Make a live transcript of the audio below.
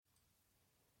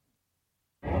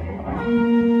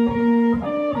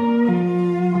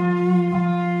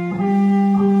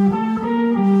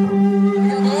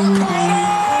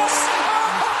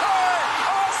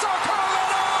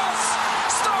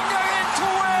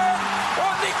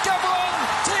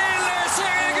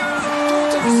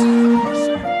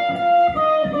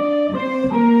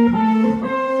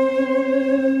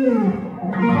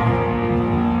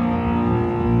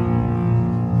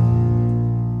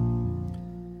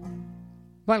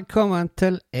Velkommen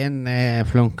til en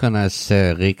flunkende,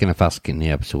 rykende fersk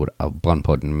ny episode av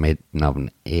Brannpodden. Mitt navn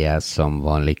som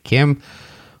vanlig Kim,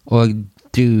 og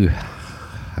du,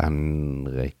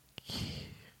 Henrik,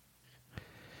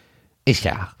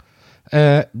 ikke her.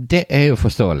 Det jo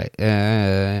forståelig.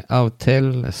 Av og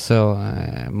til så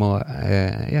må,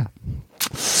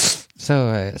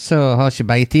 så har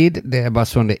ikke begge tid. Det bare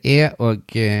sånn det og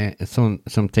sånn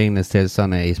som tingenes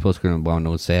tilstand i sportsklubben Brann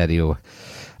nå, så det jo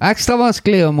ekstra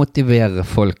vanskelig å motivere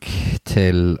folk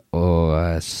til å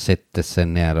sitte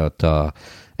seg ned og ta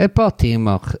et par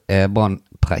timer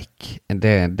brannpreik.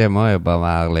 Det må jeg bare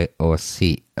være ærlig å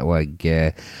si. Og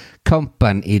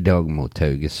kampen i dag mot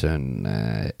Haugesund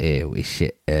jo ikke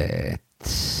et...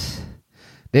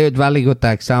 Det jo et veldig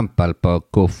godt eksempel på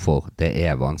hvorfor det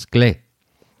vanskelig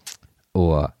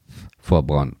å få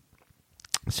Brann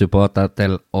supporter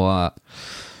til å...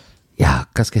 Ja,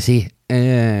 hva skal jeg si?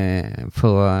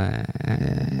 For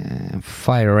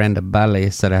fire in the belly,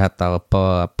 så det heter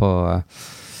på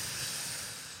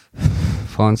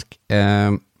fransk.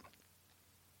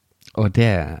 Og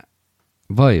det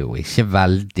var jo ikke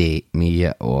veldig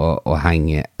mye å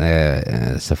henge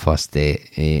seg fast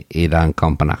i den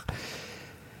kampen her.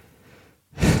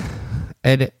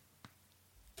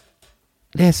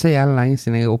 Det så jævlig lenge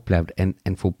siden jeg har opplevd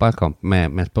en fotballkamp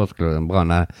med sportsklubben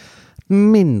Brann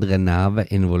mindre nerve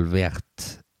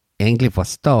involvert egentlig fra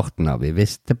starten av. Vi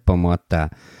visste på en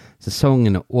måte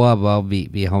sesongen over,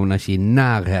 vi havner ikke i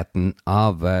nærheten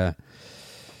av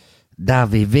der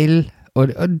vi vil,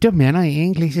 og da mener jeg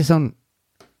egentlig ikke sånn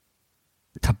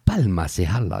tabellmessig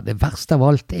heller. Det verste av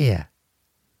alt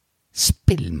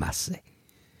spillmessig.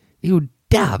 Det jo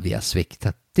der vi har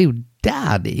sviktet. Det jo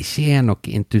der det ikke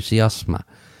noe entusiasme.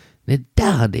 Det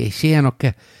der det ikke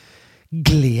noe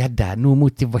glede, noe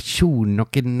motivasjon,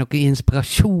 noe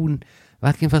inspirasjon,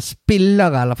 hverken fra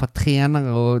spillere eller fra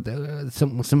trenere, og,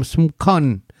 som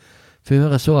kan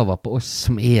føres over på oss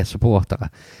som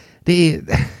supportere. Det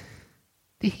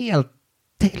helt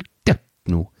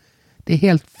dødt nå. Det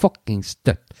helt fucking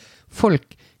dødt.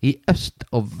 Folk i øst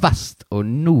og vest og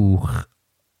nord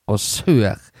og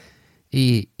sør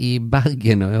i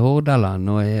Bergen og i Hordaland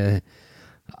og i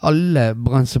alle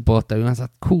Brann-supportere,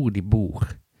 uansett hvor de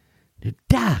bor. Det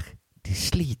der de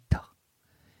sliter.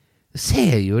 Jeg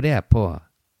ser jo det på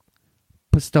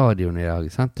stadion i dag,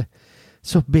 sant?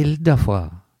 Så bilder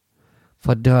fra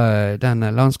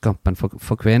denne landskampen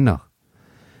for kvinner.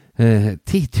 10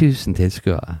 000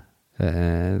 tilskuere.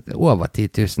 Over 10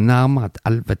 000, nærmere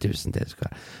 11 000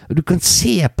 tilskuere. Og du kan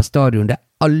se på stadion, det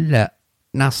alle,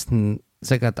 nesten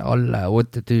sikkert alle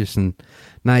 10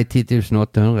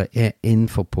 800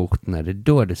 innenfor portene. Det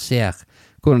da du ser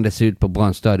hvordan det ser ut på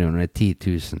Brann stadion når det 10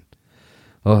 000.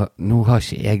 Og nå har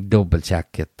ikke jeg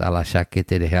dobbeltsjekket, eller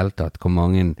sjekket i det hele tatt, hvor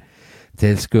mange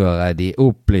tilskuere de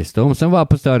opplyste om som var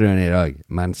på stadion i dag.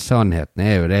 Men sannheten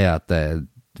jo det at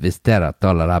hvis det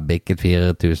tallet der bikket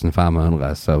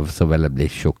 4500, så vil jeg bli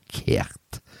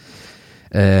sjokkert.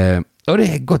 Og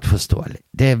det godt forståelig.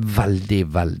 Det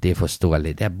veldig, veldig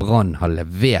forståelig. Det Brann har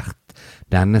levert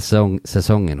denne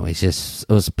sesongen, og ikke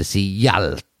og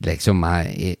spesielt liksom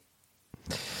i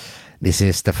de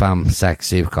siste 5, 6,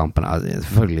 7 kampene.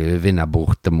 Selvfølgelig vi vinner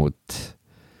borte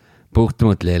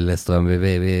mot Lillestrøm.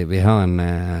 Vi har en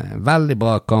veldig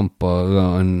bra kamp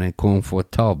og en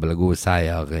komfortabel og god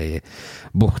seier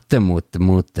borte mot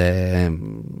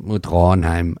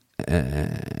Ranheim.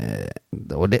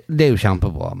 Og det jo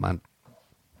kjempebra, men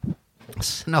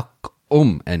snakk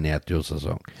om en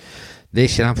nedtursesong. Det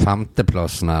ikke den 5.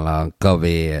 plassen eller hva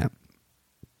vi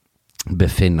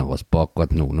befinner oss på akkurat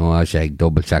nå. Nå har ikke jeg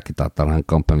dobbeltsjekket etter den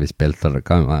kampen vi spilte. Det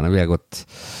kan være vi har gått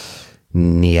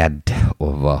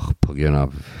nedover på grunn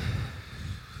av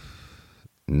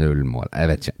 0 mål. Jeg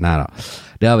vet ikke. Neida.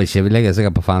 Det har vi ikke. Vi ligger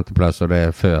sikkert på 5. plass, og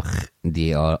det før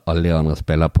alle de andre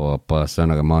spiller på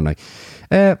søndag og mandag.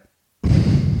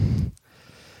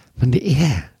 Men det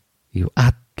jo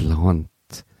et eller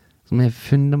annet som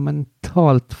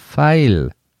fundamentalt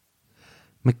feil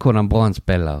med hvordan Brann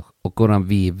spiller, og hvordan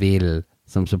vi vil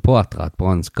som supportere at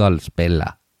Brann skal spille.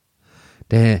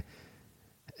 Det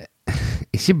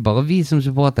ikke bare vi som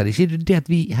supportere, det ikke det at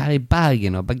vi her i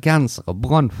Bergen og bergensere og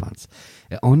Brannfans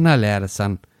annerledes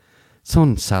enn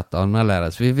sånn sett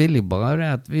annerledes. Vi vil jo bare det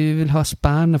at vi vil ha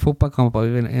spennende fotballkamper,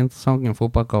 vi vil ha interessante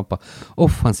fotballkamper,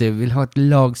 offensive, vi vil ha et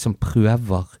lag som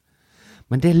prøver.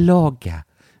 Men det laget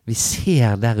vi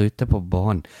ser der ute på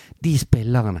banen, de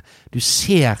spillerne, du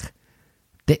ser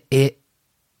det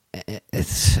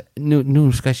nå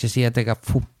skal jeg ikke si at jeg har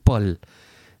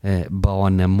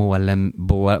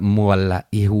fotballbanemålet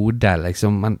i hodet,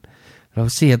 liksom, men la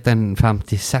oss si at en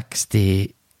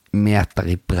 50-60 meter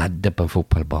i bredde på en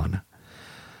fotballbane.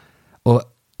 Og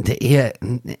det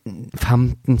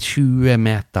 15-20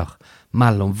 meter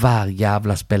mellom hver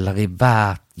jævla spiller i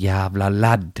hvert jævla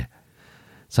ledd.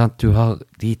 Sånn, du har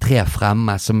de 3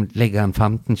 fremme som ligger en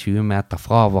 15-20 meter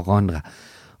fra hverandre.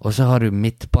 Og så har du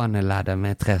midtbaneleddet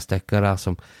med 3 stykker der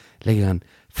som ligger en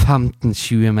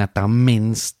 15-20 meter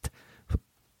minst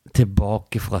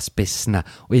tilbake fra spissene,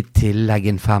 og i tillegg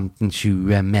en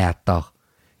 15-20 meter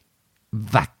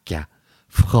vekke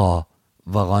fra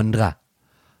hverandre.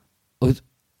 Og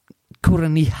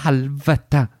hvordan i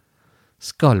helvete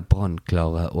skal Brann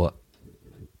klare å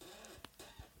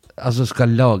altså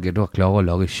skal laget da klare å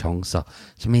lage sjanser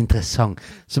som interessant,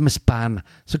 som spennende,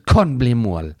 som kan bli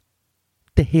mål?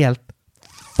 Det helt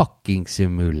fuckings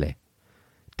umulig.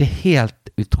 Det helt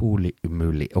utrolig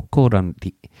umulig. Og hvordan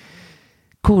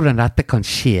dette kan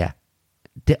skje,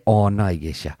 det aner jeg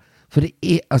ikke. For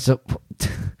det altså,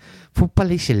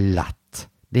 fotball ikke lett.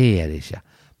 Det det ikke.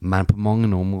 Men på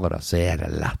mange områder så det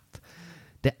lett.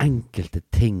 Det enkelte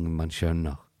ting man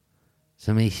skjønner,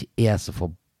 som ikke så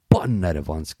forbannede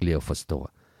vanskelig å forstå.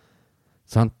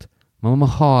 Sant? Man må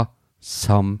ha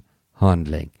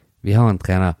samhandling. Vi har en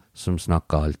trener som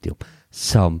snakker alltid om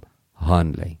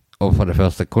samhandling. Og for det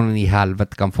første, hvordan i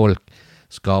helvete kan folk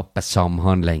skape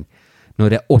samhandling når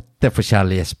det 8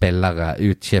 forskjellige spillere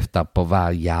utskifter på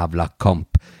hver jævla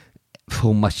kamp?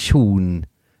 Formasjonen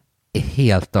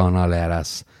helt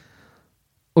annerledes.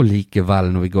 Og likevel,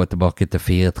 når vi går tilbake til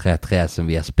 4-3-3 som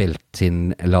vi har spilt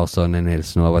siden Lars Arne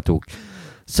Nilsen overtok,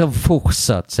 så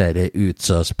fortsatt ser det ut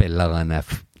som spillerne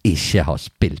ikke har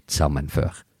spilt sammen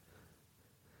før.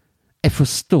 Jeg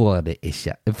forstår det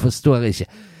ikke.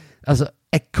 Altså,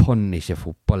 jeg kan ikke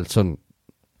fotball sånn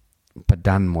på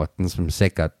den måten som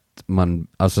sikkert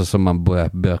som man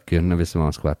bør kunne hvis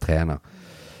man skal være trener.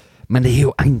 Men det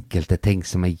jo enkelte ting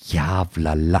som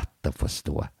jævla lett å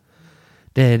forstå.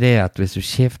 Det det at hvis du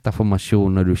skifter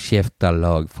formasjon og du skifter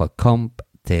lag fra kamp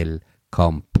til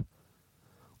kamp,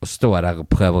 og står der og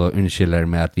prøver å unnskylde det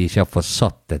med at vi ikke har fått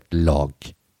satt et lag.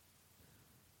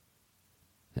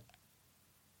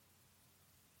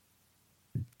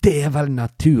 Det vel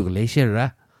naturlig, ikke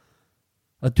det?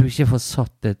 At du ikke får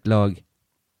satt et lag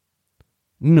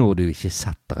når du ikke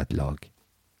setter et lag.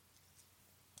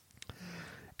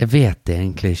 Jeg vet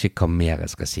egentlig ikke hva mer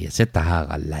jeg skal si. Jeg sitter her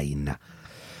alene.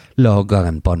 Lager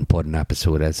en band på denne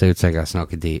episode. Det ser ut som jeg har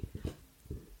snakket i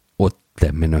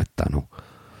 8 minutter nå.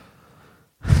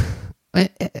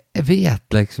 Jeg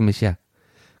vet liksom ikke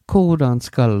hvordan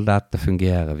skal dette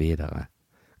fungere videre.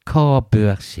 Hva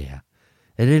bør skje?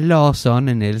 Det Lars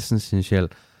Arne Nilsen sin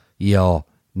skyld? Ja,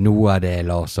 noe av det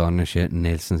Lars Arne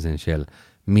Nilsen sin skyld.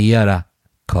 Mye av det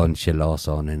kanskje Lars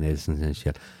Arne Nilsen sin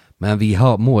skyld. Men vi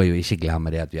må jo ikke glemme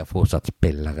det at vi har fortsatt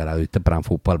spillere der ute på den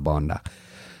fotballbanen der,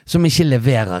 som ikke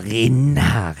leverer i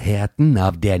nærheten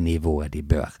av det nivået de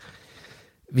bør.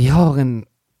 Vi har en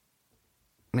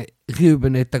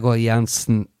Ruben Yttergård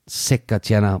Jensen, sikkert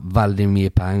tjener veldig mye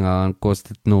penger. Han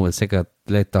kostet noe sikkert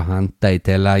litt å hente i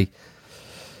tillegg.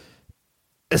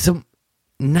 Som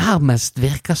nærmest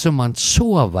virker som han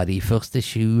sover de første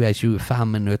 20-25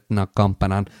 minuttene av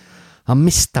kampen. Han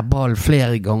mister ball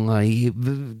flere ganger i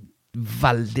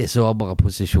veldig sårbare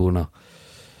posisjoner.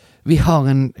 Vi har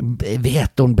en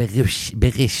Veton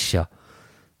Berisha,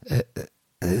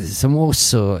 som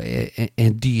også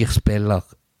en dyr spiller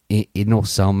i norsk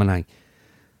sammenheng,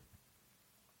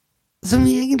 som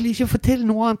egentlig ikke får til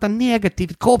noe annet enn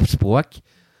negativt kroppsspråk.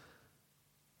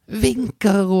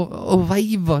 Vinker og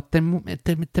veiver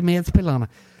til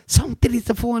medspillerne. Samtidig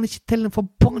så får han ikke til en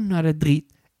forbannede drit.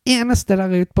 Eneste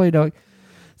der ute på i dag,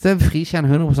 så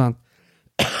frikjenner 100%.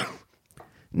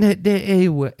 Det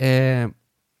jo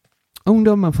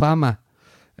ungdommen fremme.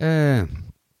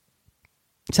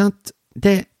 Sant?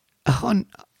 Det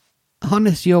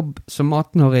hans jobb som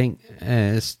 18-åring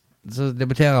så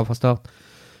debuterer fra start.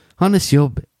 Hans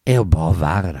jobb jo bare å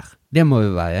være der. Det må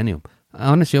vi være enige om.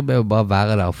 Hans jobb jo bare å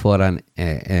være der og få den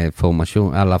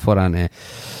formasjon, eller få den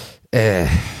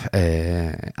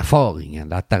erfaringen.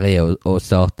 Dette å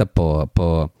starte på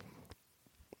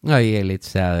i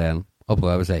Eliteserien og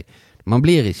prøve seg. Man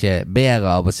blir ikke bedre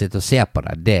av å sitte og se på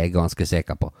det. Det jeg ganske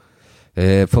sikker på.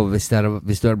 For hvis du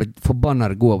hadde blitt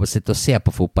forbannet god av å sitte og se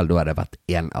på fotball, da hadde det vært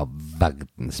en av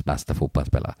verdens beste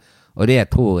fotballspillere. Og det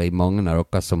tror jeg mange av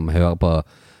dere som hører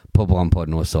på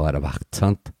Brannpodden nå så har det vært,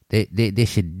 sant? Det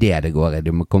ikke det går i.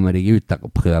 Du må komme deg ut der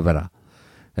og prøve det.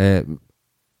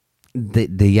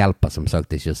 Det hjelper som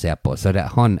sagt ikke å se på. Så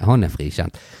han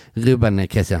frikjent. Ruben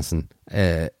Kristiansen,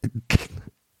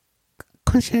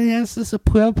 kanskje det eneste som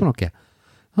prøver på noe.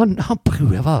 Han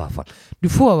prøver I hvert fall. Du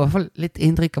får I hvert fall litt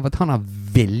inntrykk av at han har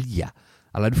vilje.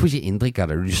 Eller du får ikke inntrykk av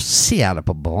det. Du ser det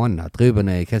på banen at Ruben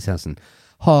Kristiansen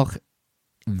har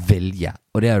vilje.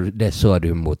 Og det så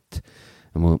du mot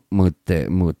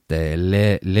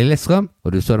Lillestrøm, og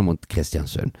du så det mot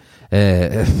Kristiansund.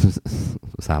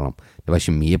 Selv om det var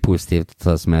ikke mye positivt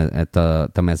å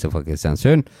ta med seg fra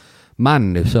Kristiansund,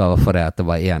 men du så for det at det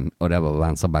var en, og det var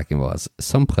venstrebacken vår,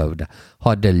 som prøvde,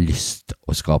 hadde lyst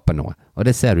å skape noe. Og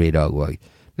det ser du I dag også.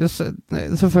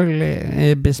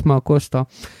 Selvfølgelig Bismarck Kosta.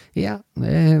 Ja,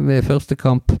 ved første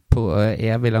kamp på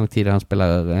evig lang tid han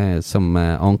spiller som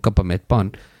anker på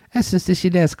midtbanen. Jeg synes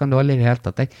ikke det skandale I det hele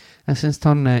tatt. Jeg synes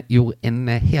han gjorde en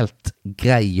helt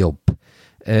grei jobb.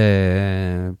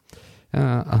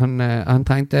 Han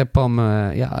trengte på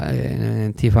med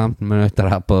 10-15 minutter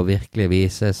der på å virkelig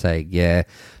vise seg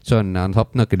sånn, han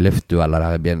tappte noen luftdueller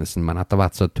der I begynnelsen, men etter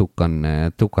hvert så tok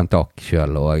han tak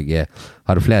selv og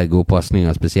hadde flere gode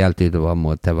passninger, spesielt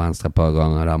utover til venstre et par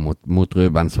ganger der mot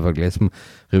Ruben selvfølgelig, som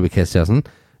Ruben Kristiansen,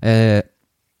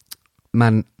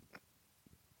 men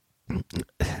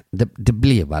det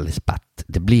blir veldig spett,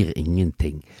 det blir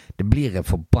ingenting, det blir en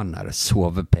forbannede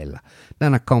sovepille.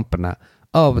 Denne kampen der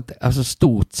altså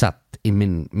stort sett I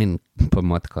min på en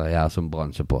måte karriere som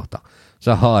Brann-supporter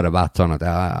så har det vært sånn at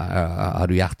har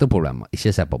du hjerteproblemer,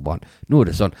 ikke se på Brann. Nå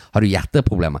det sånn, har du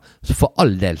hjerteproblemer så for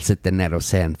all del sitte ned og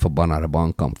se en forbannede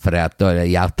Brannkamp, for det at da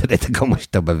hjertet ditt kommer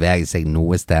ikke til å bevege seg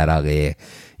noe steder I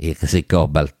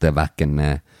risikabelt hverken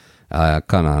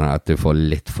kan han at du får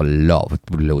litt for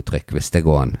lavt blodtrykk hvis det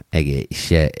går an. Jeg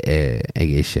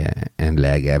ikke en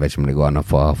lege, jeg vet ikke om det går an å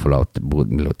få for lavt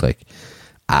blodtrykk.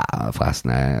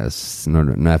 Forresten,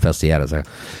 når jeg først sier det, så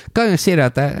kan jeg si det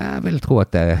at jeg vil tro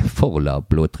at det for lavt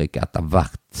blodtrykk etter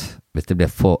hvert. Hvis det blir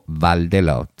for veldig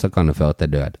lavt, så kan det føre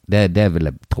til død. Det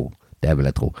vil jeg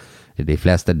tro. De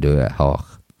fleste døde har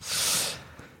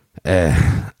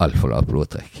alt for lavt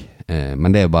blodtrykk.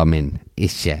 Men det jo bare min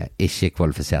ikke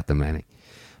kvalifiserte mening.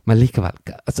 Men likevel,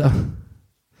 altså,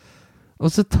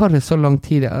 og så tar det så lang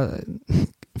tid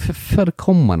før det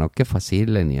kommer noe fra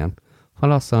sidelinjen fra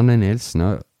Lars Arne Nilsen,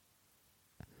 og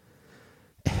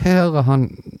jeg hører han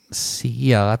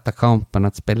sier etter kampen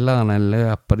at spillerne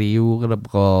løp og de gjorde det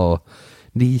bra og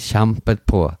de kjempet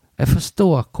på. Jeg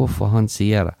forstår hvorfor han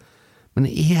sier det, men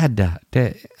er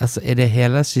det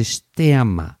hele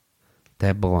systemet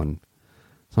til Brann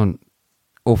sånn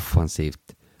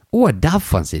offensivt og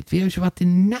defensivt? Vi har jo ikke vært I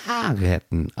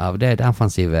nærheten av det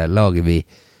defensive laget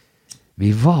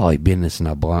vi var I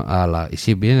begynnelsen av Brann, eller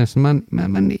ikke I begynnelsen,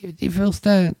 men de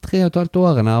første 3,5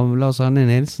 årene av Lars Arne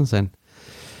Nilsen sin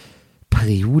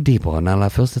periode I Brann,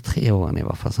 eller første 3 årene I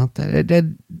hvert fall, sant? Det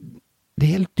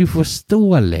helt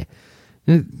uforståelig.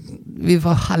 Vi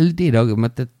var heldige I dag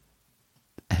med et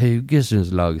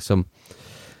Haugesundslag som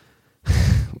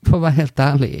for å være helt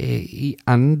ærlig I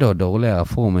enda dårligere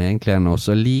form egentlig enn oss,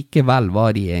 og likevel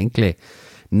var de egentlig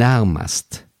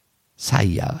nærmest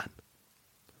seieren.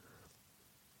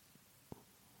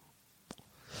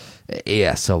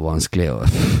 Det så vanskelig å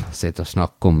sitte og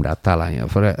snakke om dette lenger,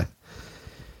 for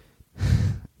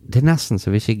det nesten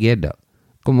så vi ikke gidder.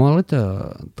 Vi kommer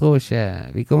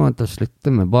til å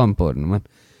slutte med Brann på den, men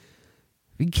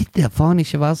vi gidder faen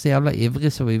ikke være så jævla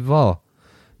ivrig som vi var.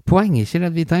 Poenget ikke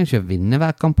at vi trenger ikke å vinne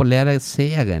hver kamp og lede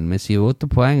serien med 7-8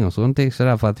 poeng og sånne ting, så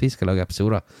det for at vi skal lage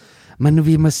episoder. Men når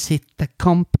vi må sitte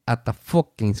kamp etter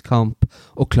fuckings kamp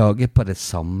og klage på det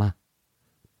samme.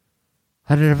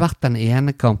 Hadde det vært den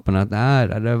ene kampen at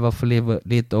det var for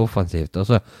litt offensivt, og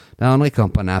så den andre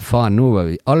kampen, faen, nå var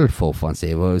vi alt for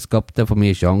offensiv og skapte for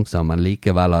mye sjanser, men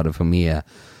likevel hadde for mye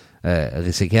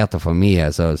risikerte for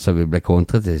mye, så vi ble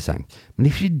kontret I seng. Men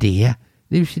det ikke det.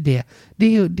 Det ikke det. Det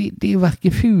jo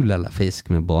hverken fugl eller fisk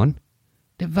med Brann.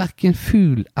 Det hverken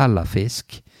fugl eller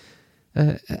fisk.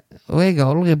 Og jeg har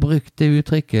aldri brukt det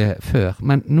uttrykket før,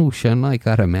 men nå skjønner jeg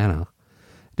hva det mener.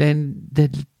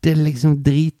 Det liksom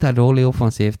driter dårlig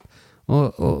offensivt,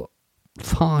 og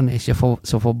faen ikke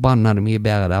så forbannet det mye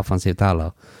bedre defensivt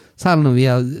heller. Selv når vi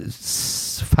har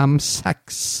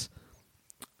 5-6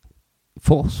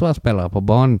 forsvarsspillere på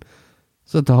banen,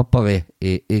 så taper vi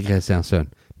I Kristiansund.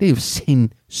 Det jo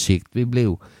sinnssykt. Vi blir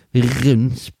jo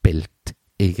rundspilt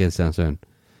I Kristiansund.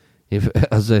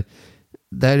 Altså,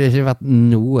 det hadde ikke vært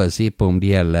noe å si på om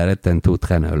de hadde ledet en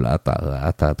 2-3-0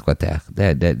 etter et kvarter.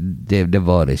 Det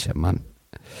var det ikke, men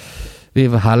vi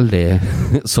var heldige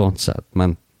sånn sett,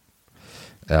 men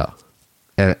ja,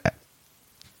 jeg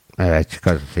vet ikke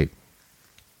hva jeg skal si.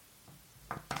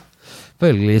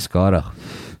 Følgelig skader.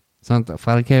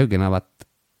 Fredrik Haugen har vært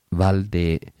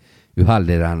veldig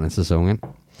uheldig denne sesongen.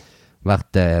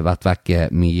 Vært vekk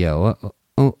mye,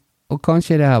 og og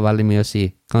kanskje det har veldig mye å si.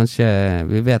 Kanskje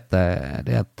vi vet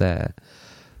det at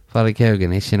Fredrik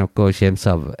Haugen ikke noe å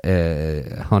skimse av.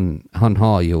 Han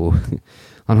har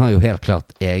jo helt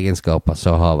klart egenskaper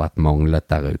som har vært manglet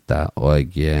der ute,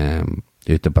 og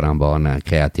ute på den banen,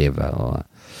 kreative og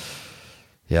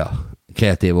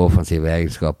offensive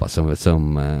egenskaper som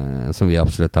vi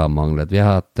absolutt har manglet. Vi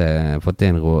har fått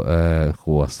inn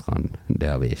Råstrand, det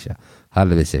har vi ikke.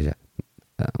 Heldigvis ikke.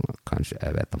 Kanskje,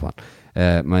 jeg vet da faen.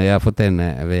 Men vi har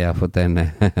fått inn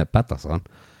Pettersson,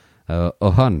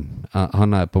 og han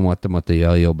har på en måte måttet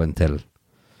gjøre jobben til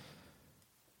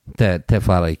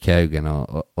Fredrik Haugen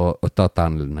og tatt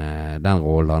den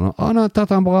rollen. Og han har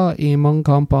tatt den bra i mange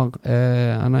kamper.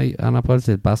 Han har prøvd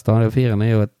sitt beste. Han Fyren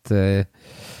jo et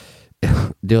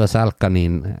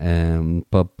Duracell-kanin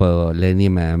på linje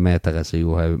med Therese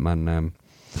Johaug, men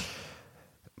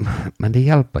det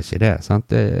hjelper ikke det, sant?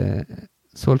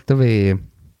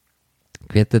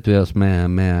 Kvittet vi oss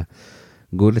med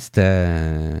godeste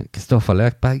Kristoffer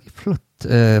Løkberg.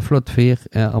 Flott fyr,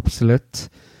 absolutt.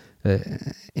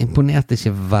 Imponerte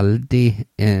ikke veldig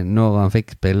når han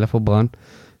fikk spille for Brann.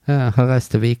 Har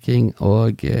reist til Viking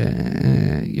og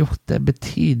gjort det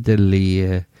betydelig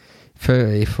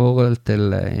i forhold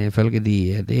til ifølge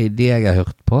de jeg har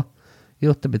hørt på.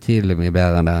 Gjort det betydelig mye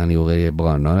bedre enn det han gjorde i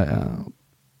Brann.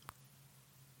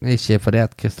 Ikke fordi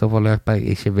at Kristoffer Løkberg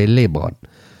ikke ville i Brann.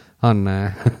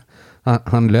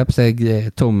 Han løp seg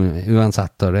tom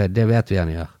uansett, og det vet vi han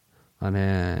gjør. Han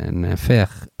en fair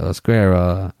og square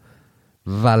og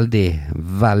veldig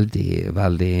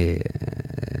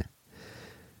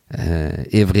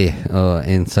ivrig og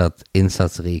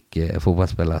innsatsrik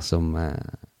fotballspiller som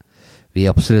vi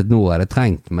absolutt nå hadde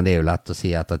trengt, men det jo lett å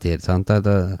si ettertid, sant?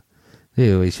 Det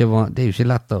jo ikke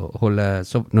lett å holde,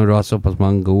 når du har såpass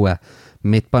mange gode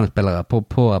midtbanespillere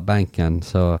på benken,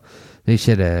 så det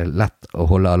ikke det lett å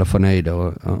holde alle fornøyde,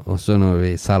 og så når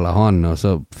vi selger han, og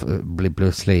så blir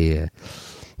plutselig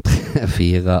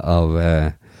 4 av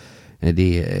de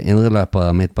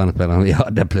indreløpere midtbanespillerne vi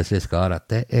hadde plutselig skadet.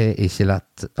 Det ikke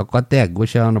lett. Akkurat det går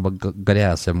ikke an å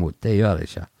gardere seg mot. Det gjør det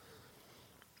ikke.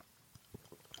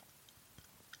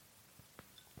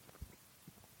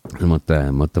 Jeg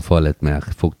måtte få litt mer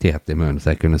fuktighet i munnen,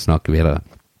 så jeg kunne snakke videre.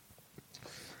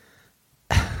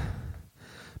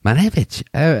 Men jeg vet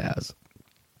ikke,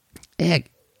 jeg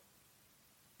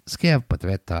skrev på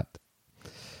Twitter at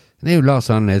det jo Lars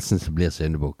Arne Nilsen som blir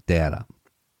syndebukk, det det.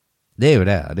 Det jo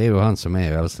det, det jo han som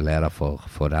øverste leder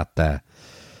for dette.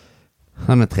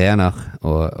 Han trener,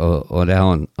 og det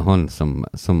han som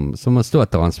må stå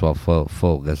til ansvar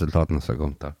for resultatene som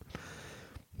kom til.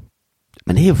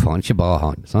 Men det jo faen ikke bare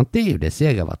han, sant? Det jo det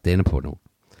jeg har vært inne på nå.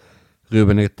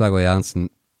 Ruben Yttergård Jensen,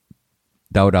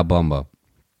 Dauda Bamba,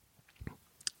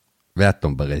 vet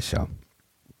om Berisha,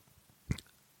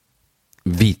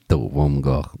 Vito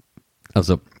Wormgård.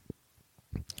 Altså,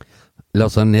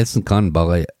 Lars Arne Nilsen kan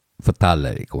bare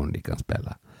fortelle dem hvordan de kan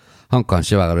spille. Han kan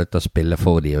ikke være ute og spille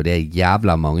for dem, og det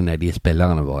jævla mange av de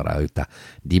spillerne våre der ute.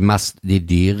 De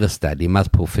dyreste, de mest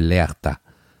profilerte,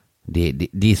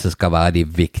 de som skal være de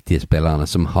viktige spillerne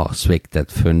som har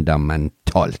sviktet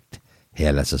fundamentalt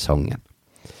hele sesongen.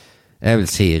 Jeg vil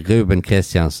si Ruben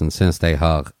Kristiansen synes jeg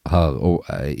har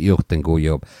gjort en god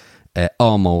jobb.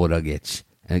 Armor Odagic,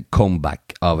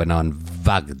 comeback av en annen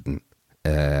verden.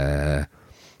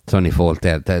 Sånn i forhold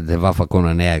til det var for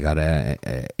hvordan jeg hadde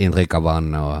inntrykk av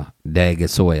han, og det jeg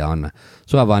så i han.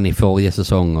 Så var han i forrige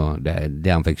sesong, og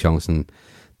det han fikk sjansen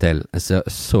til.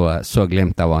 Så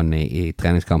glimt av han i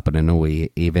treningskampene nå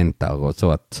i vinter, og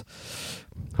så at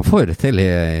han får jo det til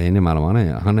innimellom.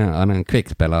 Han en kvikk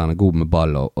spiller, han god med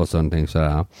ball og sånne ting. Så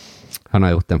han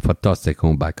har gjort en fantastisk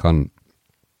comeback. Han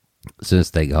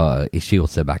synes jeg har ikke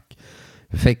gjort seg back.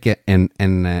 Vi fikk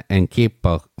en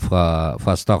keeper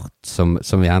fra start som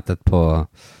vi hentet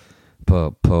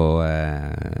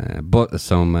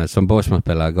som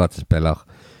Borsman-spiller, gatespiller.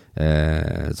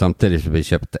 Samtidig som vi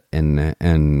kjøpte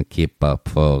en keeper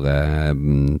for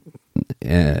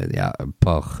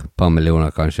par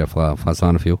millioner kanskje fra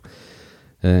Sandefjord.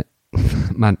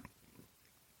 Men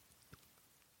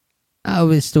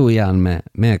vi stod igjen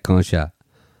med kanskje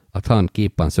at han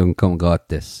keeperen som kom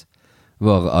gratis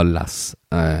var alles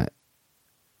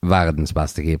verdens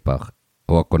beste keeper,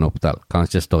 Håkon Oppdal.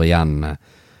 Kanskje står igjen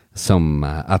som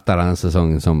etter denne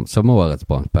sesongen som årets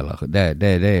Brann-spiller.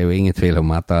 Det jo ingen tvil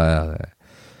om. Etter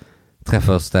 3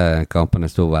 første kampene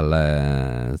stod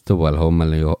vel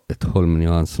Holmen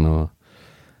Johansen og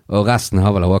resten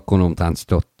har vel Håkon omtrent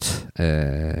stått.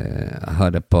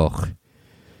 Hadde par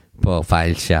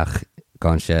feilskjær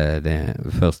kanskje de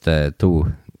første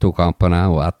to kampene,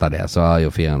 og etter det så har jo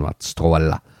fyren vært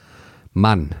strålende.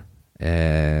 Men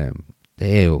det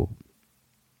er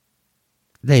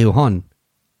jo han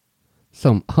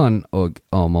og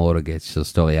Armor Orgic som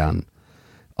står igjen.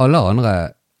 Alle andre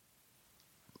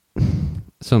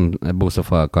som bortsett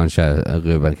fra kanskje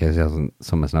Ruben Kristiansen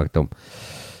som jeg snakket om,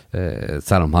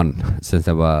 selv om han synes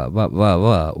jeg var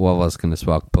overraskende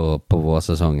svak på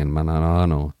vårsesongen, men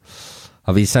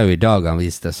han viser jo i dag, han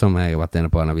viste, som jeg har vært inne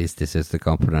på, han har vist de siste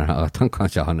kampene her, at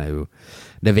han er jo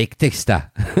det viktigste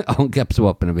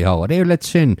angrepsvåpenet vi har, og det er jo litt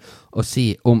synd å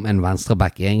si om en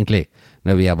venstreback egentlig,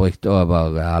 når vi har brukt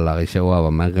over, eller ikke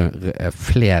over, men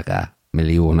flere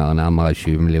millioner, nærmere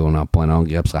 20 millioner på en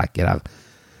angrepsrekke der,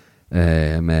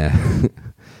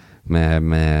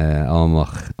 med Armor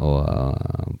og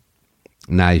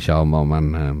nei, ikke Armor,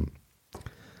 men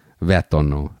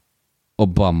Veton og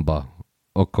Bamba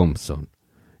og Komson.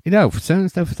 I dag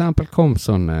synes jeg for eksempel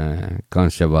Komson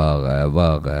kanskje var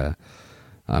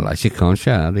eller ikke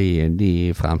kanskje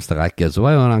de fremste rekke, så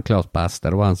var jo han klart beste,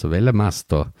 det var han som ville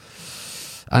mest, og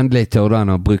endelig turde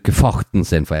han å bruke farten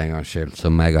sin for en gangs skyld,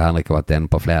 som jeg og Henrik har vært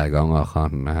inne på flere ganger.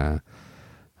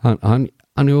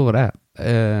 Han gjorde det.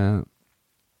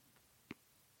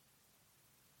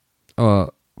 Og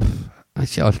han er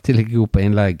ikke alltid like god på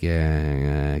innlegg,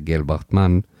 Gilbert,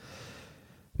 men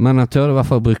han tør i hvert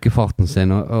fall bruke farten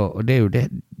sin, og det er jo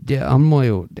det han må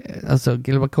jo, altså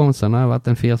Gilbert Komson har jo vært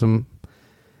en fyr som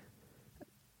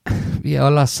vi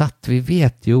alle har sett, vi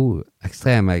vet jo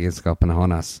ekstremegenskapene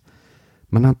hans,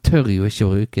 men han tør jo ikke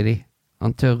bruke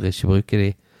de.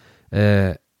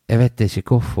 Jeg vet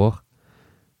ikke hvorfor,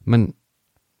 men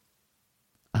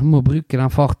han må bruke den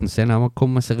farten sin, han må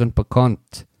komme seg rundt på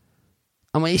kant.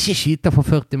 Han må ikke skyte for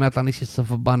 40 meter, han er ikke så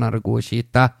forbannet å gå og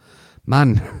skyte,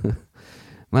 men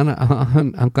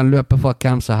han kan løpe fra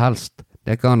hvem som helst,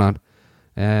 det kan han,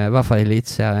 i hvert fall i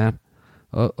elitserien,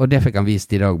 og det fikk han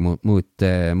vist i dag mot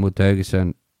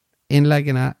Haugesund.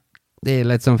 Innleggene, det er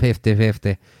litt sånn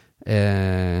 50-50,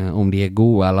 om de er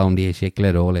gode eller om de er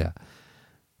skikkelig dårlige.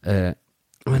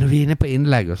 Men når vi er inne på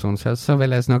innlegg og sånn, så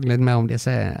vil jeg snakke litt mer om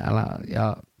disse, eller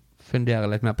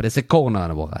fundere litt mer på disse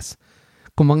cornerne våre.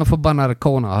 Hvor mange forbannede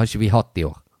corner har ikke vi hatt i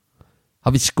år?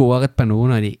 Har vi skåret på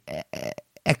noen av de?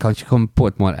 Jeg kan ikke komme på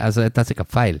et mål, altså jeg tar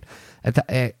sikkert feil. Det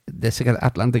er sikkert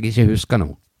et eller annet jeg ikke husker nå.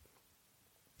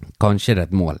 Kanskje det er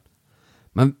et mål.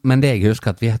 Men det jeg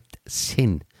husker at vi har hatt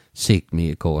sinnssykt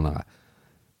mye cornere.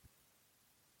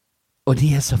 Og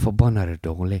de er så forbannede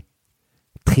dårlig.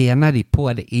 Trener de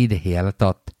på det i det hele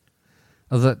tatt?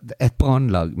 Altså, et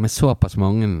brannlag med såpass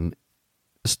mange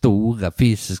store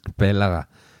fysiske spillere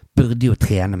burde jo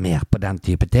trene mer på den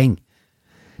type ting.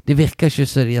 Det virker ikke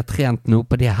så de har trent noe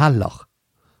på det heller.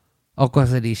 Akkurat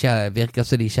så de ikke virker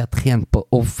så de ikke har trent på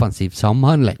offensiv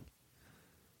samhandling.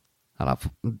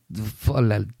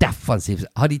 Eller defensiv.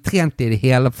 Har de trent i det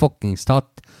hele fuckings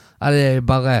tatt? Eller er det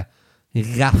bare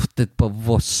reftet på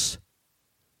Voss?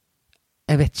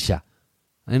 Jeg vet ikke.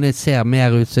 Men det ser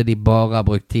mer ut som de bare har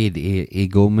brukt tid i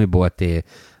gummibåt i et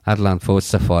eller annet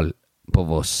fossefall på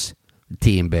Voss.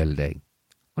 Teambuilding.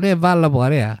 Og det er veldig bra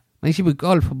det. Men ikke bruk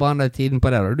all forbannet tiden på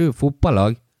det. Du er jo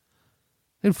fotballag.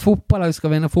 Det er fotballag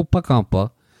skal vinne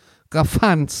fotballkamper. Hva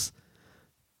fans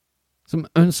som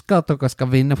ønsker at dere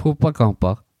skal vinne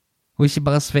fotballkamper, og ikke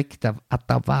bare svikte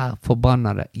etter hver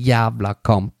forbannede jævla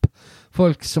kamp.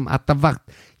 Folk som etter hvert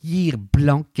gir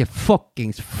blanke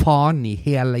fuckings faen i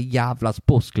hele jævla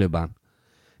sportsklubben.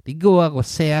 De går og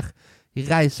ser, de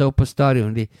reiser opp på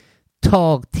stadion, de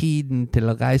tar tiden til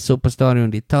å reise opp på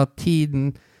stadion, de tar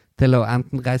tiden til å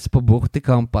enten reise på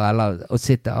bortekamper eller å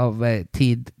sitte av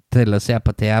tid til å se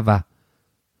på TV.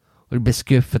 Og de blir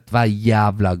skuffet hver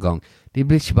jævla gang. De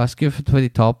blir ikke bare skuffet fordi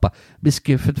de taper, de blir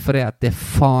skuffet fordi at det er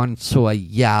faen så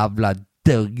jævla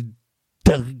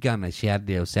dørgende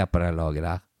kjedelig å se på det laget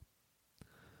der.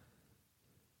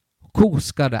 Hvor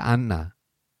skal det ende?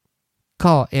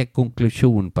 Hva er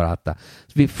konklusjonen på dette?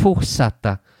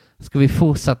 Skal vi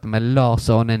fortsette med Lars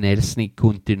Arne Nilsen i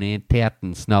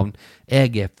kontinuitetens navn?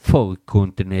 Jeg er for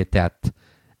kontinuitet.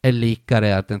 Jeg liker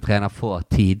det at en trener får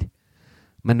tid.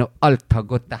 Men når alt har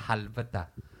gått til helvete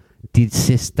det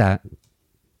siste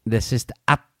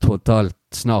 1,5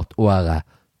 snart året,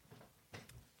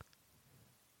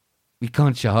 vi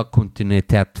kan ikke ha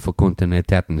kontinuitet for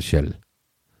kontinuitetens skyld.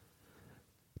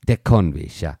 Det kan vi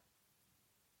ikke.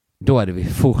 Da er det vi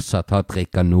fortsatt hatt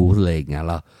Rikard Nordling,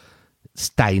 eller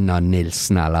Steinar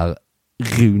Nilsen, eller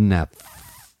Rune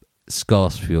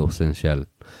Skarsfjord sin skyld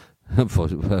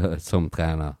som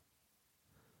trener.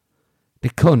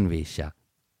 Det kan vi ikke.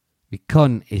 Vi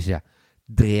kan ikke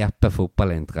drepe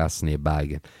fotballinteressen i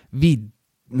Bergen.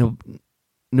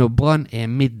 Når Brann er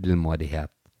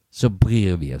middelmådighet, så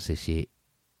bryr vi oss ikke.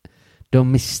 da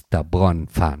mister Brann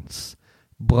fans.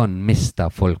 Brann mister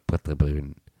folk på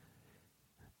tribunen.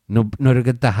 Når det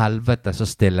går til helvete, så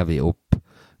stiller vi opp.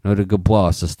 Når det går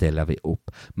bra, så stiller vi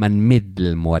opp. Men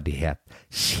middelmådighet,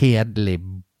 kjedelig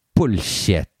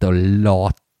bullshit og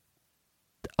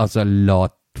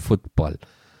lat fotball,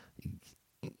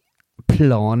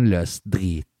 planløs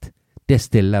drit, det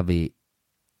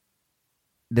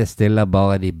stiller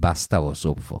bare de beste av oss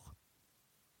opp for.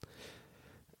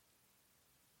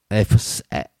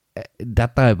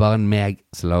 Dette er bare meg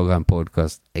som lager en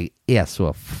podcast. Jeg er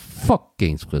så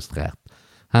fuckings frustrert.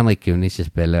 Henrik kunne ikke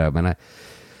spille det, men jeg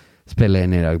spiller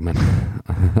inn i dag, men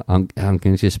han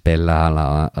kunne ikke spille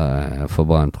heller for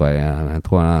Brann, tror jeg. Jeg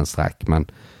tror han har en strekk, men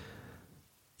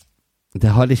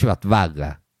det hadde ikke vært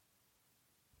verre.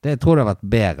 Jeg tror det hadde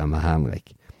vært bedre med Henrik.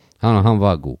 Han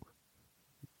var god.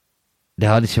 Det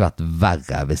hadde ikke vært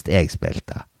verre hvis jeg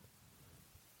spilte.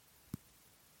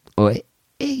 Og jeg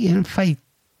er en feit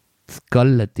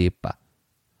skalletype.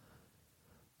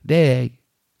 Det er jeg.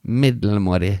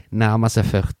 Middelmådig, nærmer seg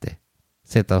 40.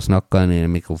 Sitter og snakker inn i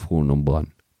en mikrofon om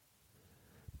Brann.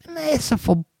 Men jeg er så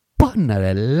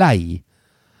forbannet lei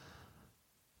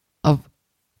av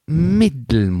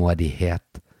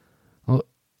middelmådighet og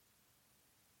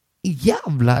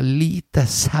jævla lite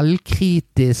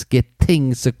selvkritiske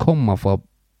ting som kommer fra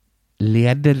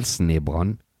ledelsen i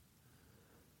Brann.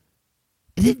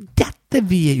 Det er dette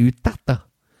vi er ute etter.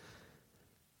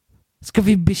 Skal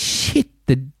vi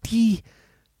beskytte de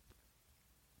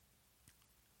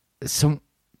som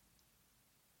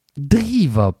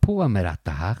driver på med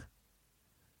dette her?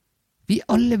 Vi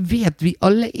alle vet, vi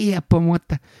alle er på en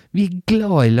måte, vi er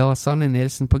glad i Lars Arne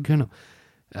Nilsen på grunn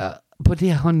av på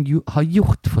det han har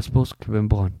gjort for sportsklubben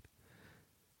Brann.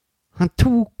 Han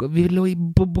vi lå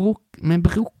med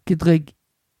brukket rygg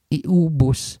i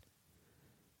Obos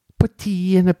på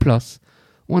 10. plass,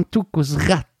 og han tok oss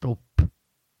rett opp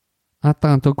etter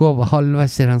han tok over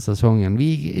halvveis i den sesongen.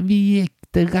 Vi gikk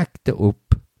direkte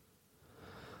opp.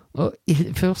 Og i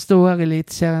første år i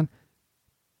Eliteserien,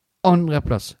 2.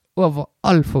 plass, over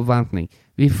all forventning.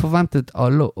 Vi forventet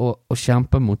alle å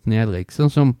kjempe mot nedrykk,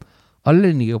 sånn som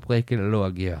alle nyopprykkede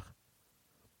lag gjør.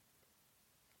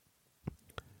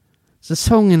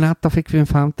 Sesongen etter fikk vi en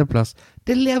 5. plass.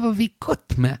 Det lever vi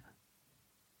godt med.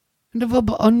 Men det var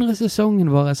på andre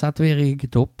sesongen vår at vi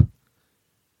rygget opp.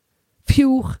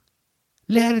 Fjor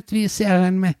ledet vi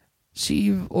serien med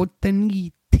 7, 8,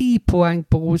 9, 10 poeng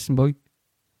på Rosenborg.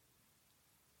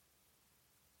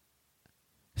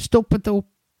 Stoppet opp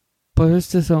på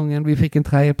høstsesongen, vi fikk en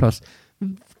 3. plass.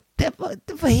 Det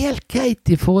var helt greit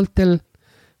i forhold til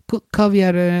hva vi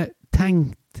hadde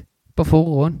tenkt på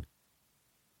forhånd.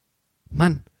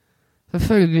 Men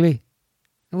selvfølgelig,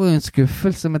 det var jo en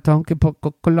skuffelse med tanke på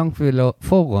hvor langt vi lå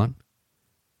foran.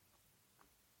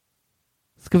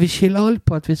 Skal vi skylde alt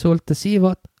på at vi solgte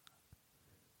Sivert?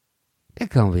 Det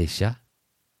kan vi ikke.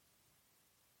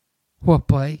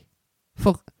 Håper jeg.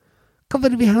 For hva var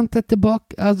det vi hentet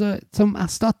tilbake, som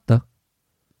erstatter?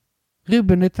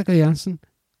 Ruben Yttergård Jensen.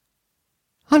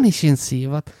 Han er ikke en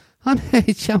Sivert. Han er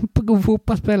en kjempegod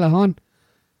fotballspiller, han.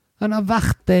 Han har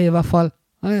vært det i hvert fall.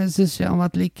 Jeg synes ikke han har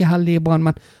vært like heldig i Brann,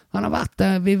 men han har vært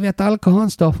det. Vi vet alle hva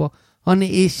han står for. Han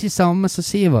er ikke samme som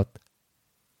Sivert.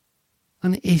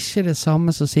 Han er ikke det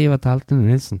samme som Sivert Heltene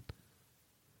Nilsen.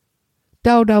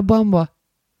 Dauda Bamba.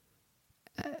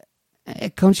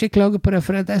 Jeg kan ikke klage på det,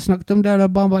 for jeg snakket om Dauda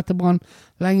Bamba til Brann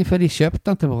lenge før de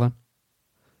kjøpte han til Brann.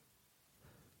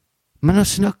 Men å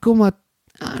snakke om at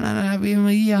nei, vi må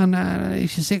gi han, det er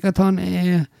ikke sikkert han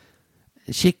er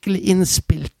skikkelig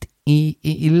innspilt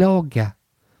i laget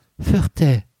før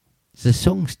til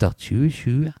sesongstart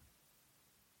 2020.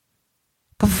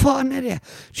 Hva faen er det?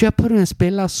 Kjøper du en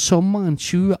spiller sommeren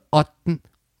 2018,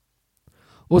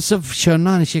 og så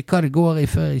skjønner han ikke hva det går i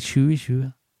før i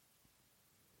 2020?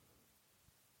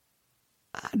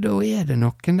 Da er det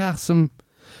noen der som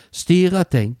styrer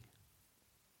ting,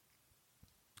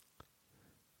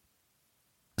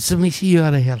 som ikke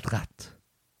gjør det helt rett.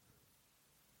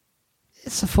 Det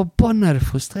er så forbannet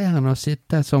frustrerende å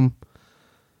sitte som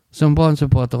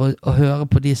Brann-supporter og høre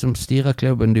på de som styrer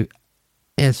klubben du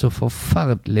er så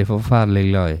forferdelig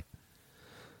glad i.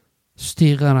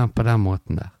 Styrer den på den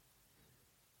måten der.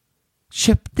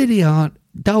 Kjøpte de han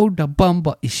Dauda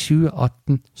Bamba i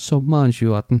 2018, sommeren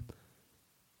 2018,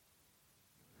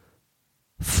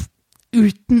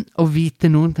 uten å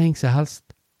vite noen ting som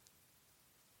helst.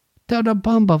 Dauda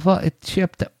Bamba var et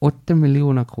kjøp til 8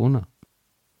 millioner kroner.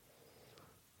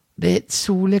 Det er et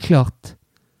soleklart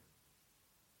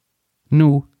nå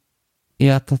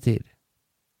i ettertid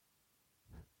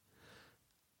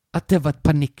at det var et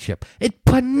panikkjøp. Et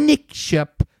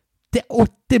panikkjøp til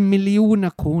 8 millioner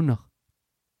kroner.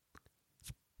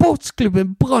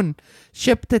 Sportsklubben Brann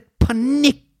kjøpte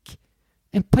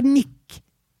en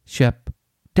panikkjøp.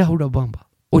 Dauda Bamba.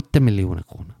 8 millioner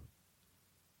kroner.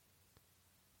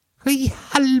 Hva i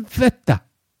helvete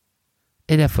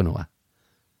er det for noe?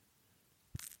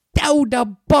 Dauda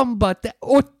Bamba til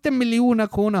 8 millioner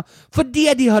kroner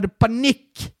fordi de hadde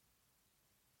panikk.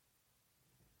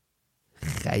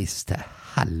 Reis til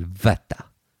helvete.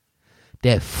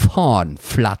 Det faen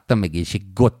fletter meg ikke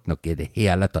godt nok i det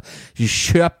hele tatt. Du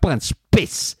kjøper en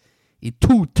spiss i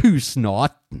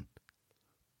 2018.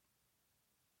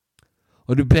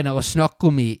 Og du begynner å snakke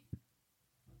om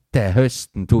til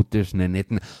høsten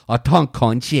 2019 at han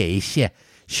kanskje ikke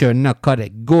skjønner hva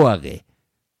det går i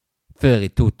før i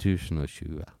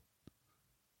 2020.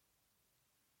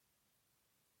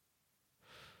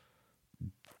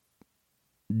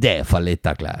 Det er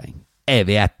fallitterklæring. Jeg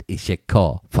vet ikke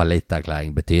hva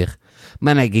fallitterklæring betyr,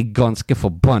 men jeg er ganske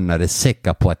forbannet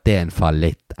sikker på at det er en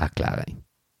fallitterklæring.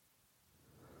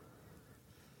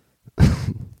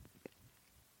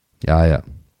 Ja.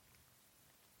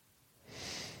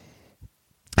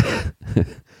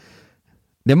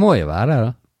 Det må jo være det,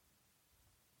 da.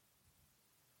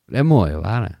 Det må jo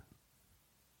være det.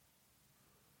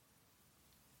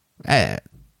 Jeg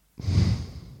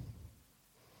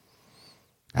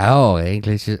har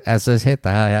egentlig ikke... Altså, jeg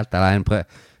sitter her helt alene.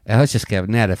 Jeg har ikke skrevet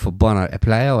ned det forbannet. Jeg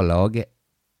pleier å lage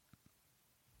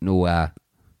noe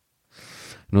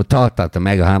notater til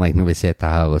meg og Henrik når vi sitter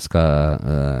her og skal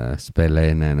spille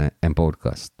inn en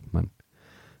podcast. Men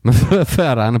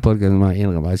før denne podcasten må jeg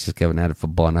innrømme, jeg har ikke skrevet ned det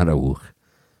forbannede ord.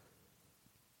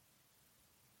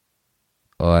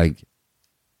 Og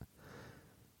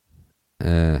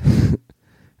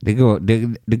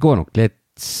det går nok litt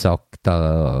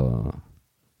saktere og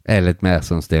er litt mer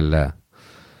sånn stille.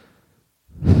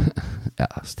 Ja,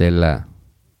 stille.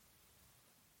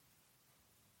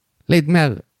 Litt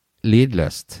mer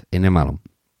lydløst innimellom.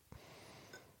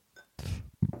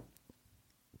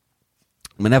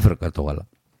 Men det får dere tåle.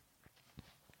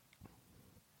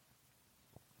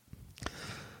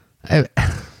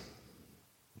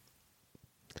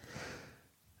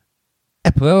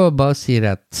 Jeg prøver bare å si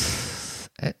det at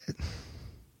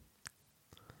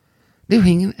det er jo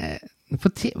ingen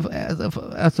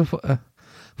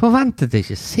forventet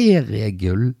ikke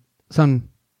seriegull sånn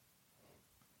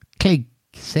klikk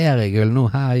seriegull nå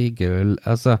her i gull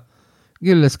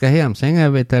gullet skal hjem så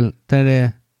henger vi til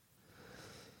det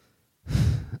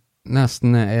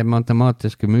nesten er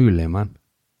matematisk umulig men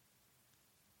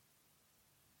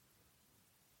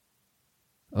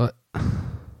og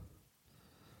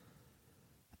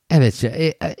jeg vet ikke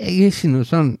jeg er ikke noe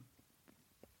sånn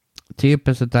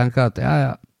type som tenker at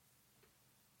ja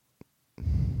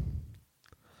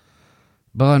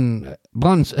Brann,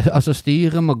 altså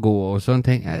styret må gå og sånne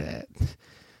ting. Jeg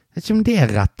vet ikke om det er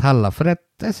rett heller, for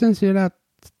jeg synes jo det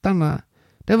at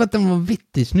det har vært en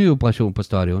vanvittig snuoperasjon på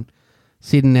stadion,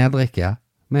 siden nedrykket.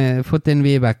 Vi har fått inn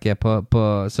Vibeke på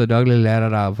så daglig leder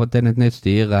der, fått inn et nytt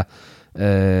styre,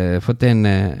 fått inn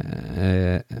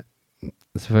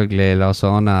selvfølgelig Lars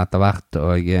Arne etter hvert,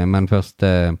 men først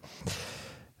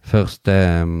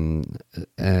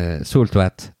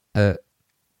Soltvedt.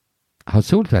 Har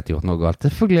Soltvedt gjort noe galt?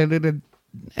 Selvfølgelig,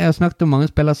 jeg har snakket om mange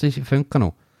spillere som ikke funker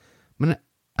nå. Men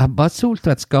har bare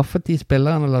Soltvedt skaffet de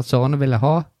spillerne Lars Arne ville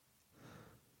ha?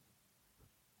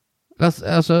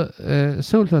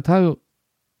 Soltvedt har jo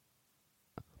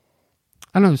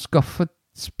han har jo skaffet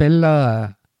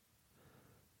spillere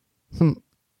som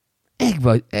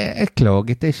jeg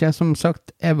klaget ikke, som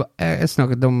sagt jeg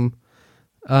snakket om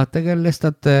at jeg har lyst til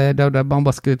at Dauda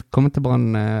Bamba skulle komme til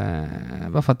Brann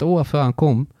i hvert fall et år før han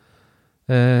kom.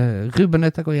 Ruben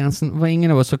Øttergaard Jensen var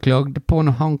ingen av oss som klagde på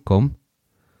når han kom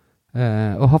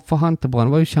og for han til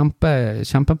Brann var jo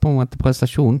kjempe på en måte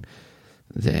prestasjon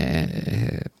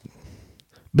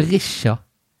Berisha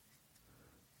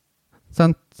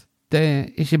sant? Det er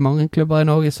ikke mange klubber i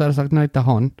Norge som hadde sagt nei til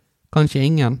han kanskje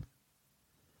ingen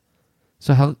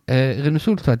så har Rune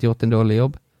Soltvedt gjort en dårlig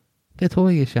jobb det tror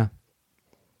jeg ikke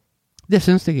det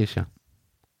synes jeg ikke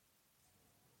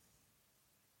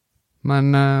men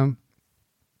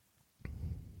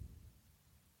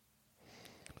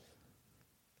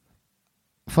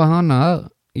for han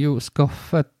har jo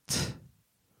skaffet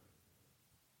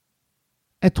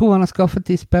jeg tror han har skaffet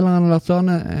de spillerne Lars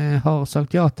Arne har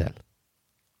sagt ja til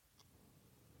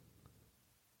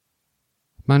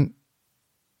men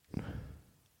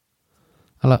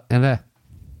eller er det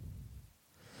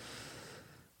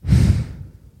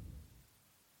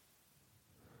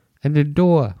er det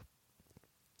da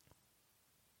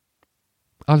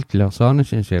alt Lars Arne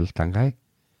sin skyld, tenker jeg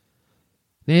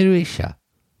Det du ikke.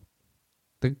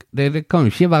 Det kan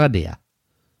jo ikke være det.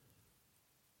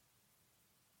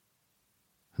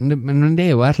 Men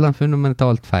det jo et eller annet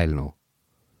fundamentalt feil nå.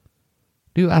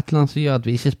 Det jo et eller annet som gjør at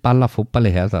vi ikke spiller fotball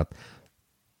i hele tatt.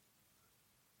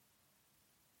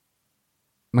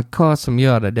 Men hva som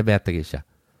gjør det, det vet jeg ikke.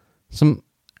 Som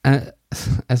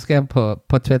jeg skrev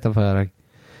på Twitter for deg.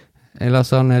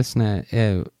 Lars Arne Nilsen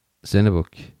jo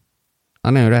syndebukk.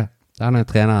 Han jo det. Han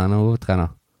trener, han hovedtrener.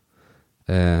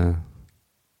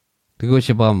 Det går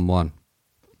ikke bra med Brann.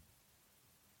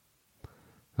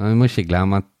 Men vi må ikke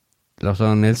glemme at Lars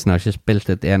Arne Nilsen har ikke spilt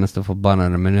et eneste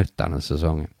forbannede minutt denne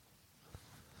sesongen.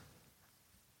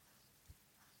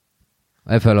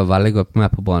 Og jeg føler veldig godt med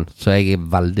på Brann, så jeg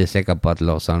veldig sikker på at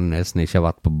Lars Arne Nilsen ikke har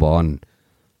vært på banen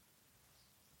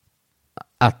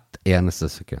ett eneste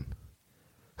sekund.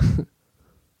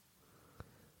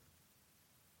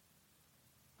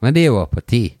 Men det jo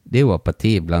apati. Det jo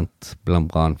apati blant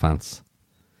Brann-fans.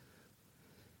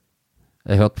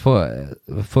 Jeg har hørt på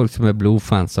folk som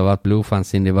blodfans, har vært blodfans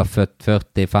siden de var født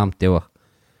 40-50 år.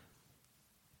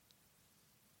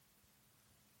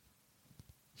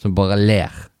 Som bare ler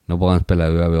når Brann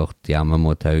spiller uavgjort hjemme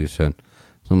mot Haugesund.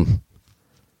 Som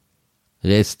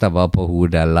rister bare på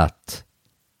hodet lett,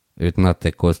 uten at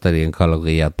det koster de en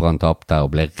kalori at Brann tapte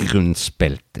og ble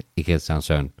rundspilt i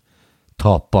Kristiansund.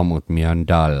 Taper mot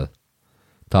Mjøndalen.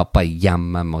 Taper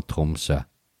hjemme mot Tromsø.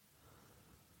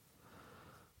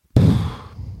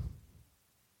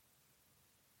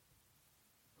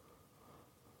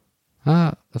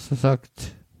 Ja, som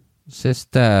sagt,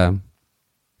 siste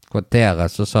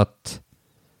kvarteret så satt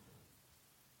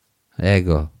jeg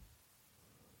og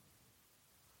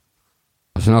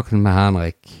snakket med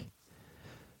Henrik.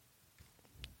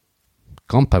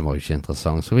 Kampen var jo ikke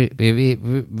interessant, så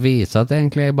vi satt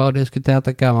egentlig bare og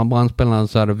diskuterte hva var Brann-spillerne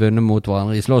som hadde vunnet mot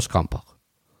hverandre i slåsskamper.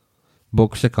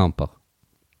 Boksekamper.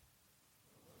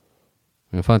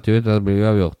 Vi fant ut at det ble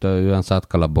uavgjort, uansett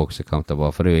hva slags boksekamp det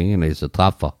var, for det er jo ingen av de som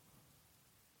treffer.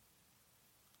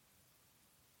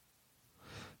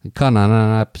 Det kan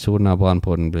denne episoden av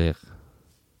Brannpodden blir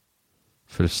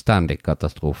fullstendig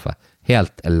katastrofe.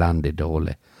 Helt elendig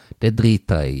dårlig. Det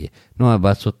driter jeg i. Nå har jeg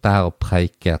bare suttet her og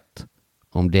preiket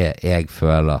om det jeg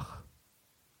føler.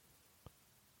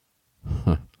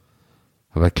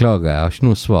 Jeg beklager, jeg har ikke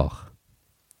noe svar.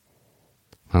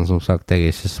 Men som sagt, jeg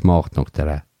er ikke smart nok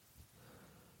til det.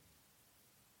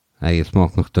 Jeg er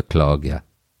smart nok til å klage.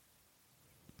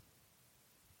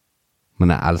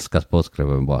 Men jeg elsker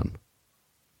sportsklubben Brann.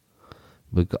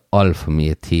 Jeg bruker alt for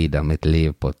mye tid av mitt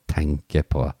liv på å tenke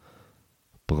på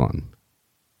Brann.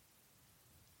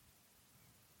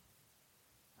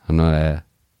 Og når jeg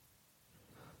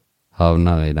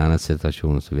havner i denne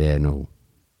situasjonen som vi er nå,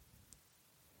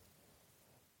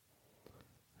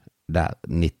 der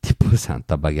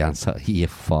 90% av bergensere gir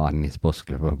faen i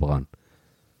sportsklubben Brann.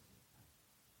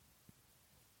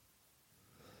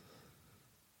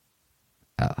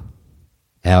 Ja,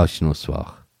 jeg har ikke noe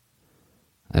svar.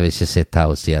 Jeg vil ikke sitte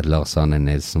her og si at Lars Arne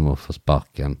Nilsen må få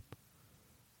sparken.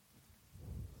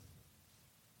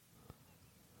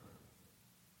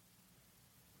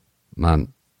 Men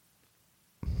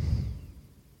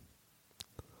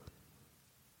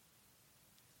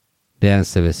det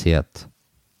eneste jeg vil si at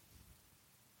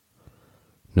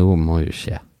noe må jo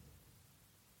skje.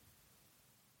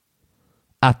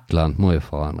 Et eller annet må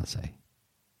jo forandre seg.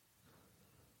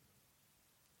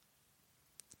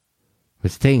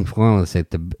 Hvis ting forandrer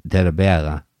seg til det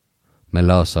bedre med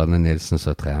Lars Arne Nilsen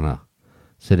som trener,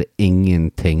 så er det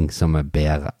ingenting som er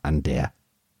bedre enn det.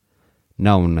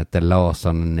 Navnet til Lars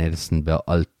Arne Nilsen bør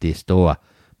alltid stå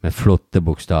med flotte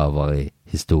bokstaver i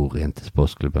historien til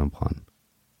sportsklubben Brann.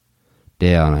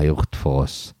 Det han har gjort for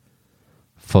oss,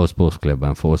 for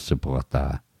sportsklubben, for oss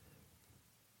supportere.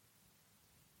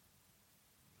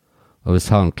 Og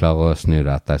hvis han klarer å snu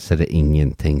dette, så er det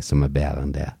ingenting som er bedre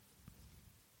enn det.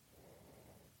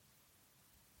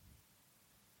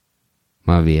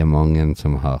 Men vi er mange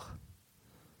som har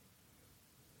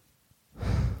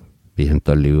begynt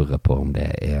å lure på om det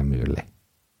er mulig.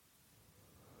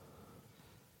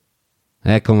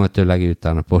 Jeg kommer til å legge ut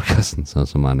denne podcasten sånn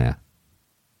som han er.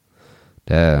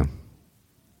 Det er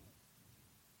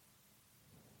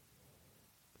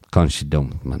kanskje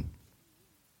dumt, men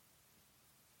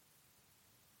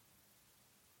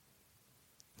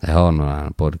jeg har nå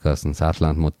denne podcasten, så et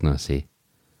eller annet måtte jeg si.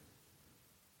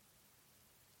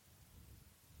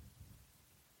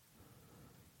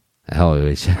 Jeg har jo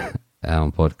ikke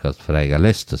en podcast for deg. Jeg har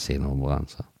lyst til å si noe om Brann,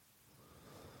 så.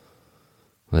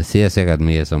 Og jeg sier sikkert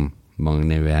mye som mange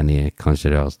er uenige i.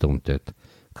 Kanskje det høres dumt ut.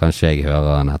 Kanskje jeg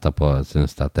hører han etterpå og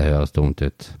synes at det høres dumt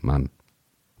ut, men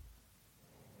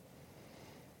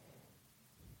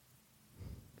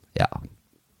ja.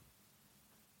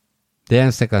 Det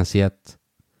eneste jeg kan si at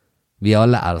vi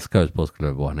alle elsker jo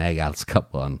sportsklubben Brann. Jeg elsker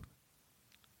Brann.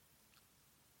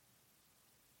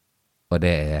 Og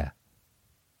det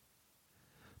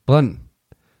Brann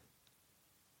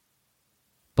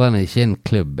ikke en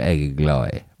klubb jeg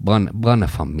glad i. Brann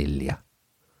familie.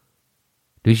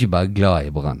 Du ikke bare glad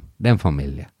i Brann. Det en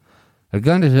familie. Det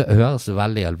kan høres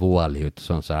veldig alvorlig ut,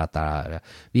 sånn som dette her.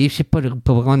 Vi ikke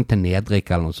på Brann til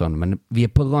nedrykk eller noe sånt, men vi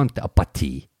på Brann til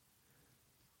apati.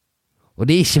 Og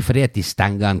det ikke fordi at de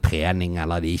stenger en trening,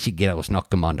 eller de ikke gidder å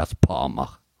snakke med Anders Palmer.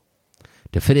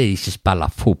 Det fordi de ikke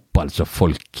spiller fotball så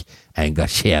folk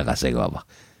engasjerer seg over.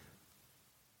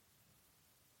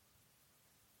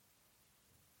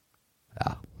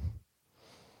 Ja.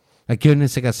 Jeg kunne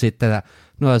sikkert sitte der.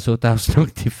 Nå har jeg suttet her og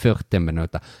snakket i 40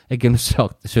 minutter. Jeg kunne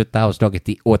suttet her og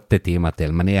snakket i 8 timer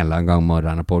til, men en eller annen gang må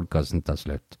denne podcasten ta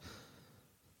slutt.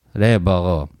 Det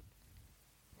bare å...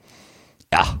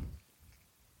 Ja.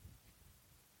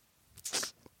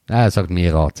 Jeg har sagt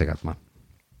mye rart sikkert, men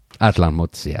et eller annet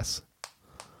måtte sies.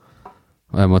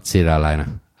 Og jeg måtte si det alene.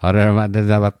 Det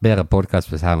hadde vært bedre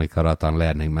podcast hvis Henrik hadde hatt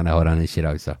anledning, men det hadde han ikke i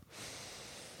dag, så...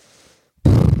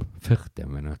 40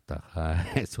 minutter har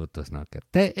jeg suttet og snakket.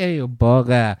 Det jo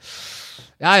bare...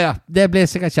 Ja, det blir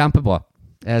sikkert kjempebra.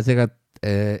 Jeg har sikkert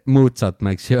motsagt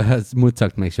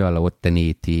meg selv 8, 9,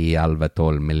 10, 11,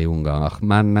 12 millioner ganger.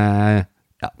 Men,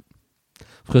 ja.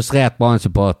 Frustrert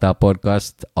Brann-supporter,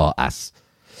 podcast AS.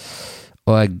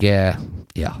 Og,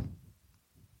 ja.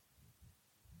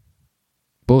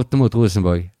 Borte mot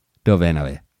Rosenborg, da vinner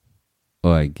vi.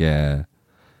 Og, jeg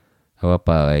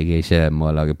håper jeg ikke må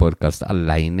lage podcast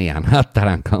alene igjen etter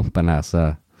den kampen her, så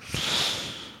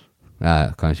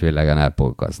ja, kanskje vi legger ned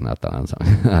podcasten etter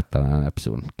den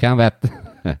episoden. Hvem vet?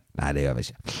 Nei, det gjør vi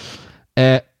ikke.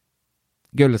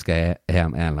 Gullet skal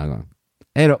hjem en eller annen gang.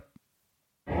 Hei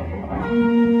da!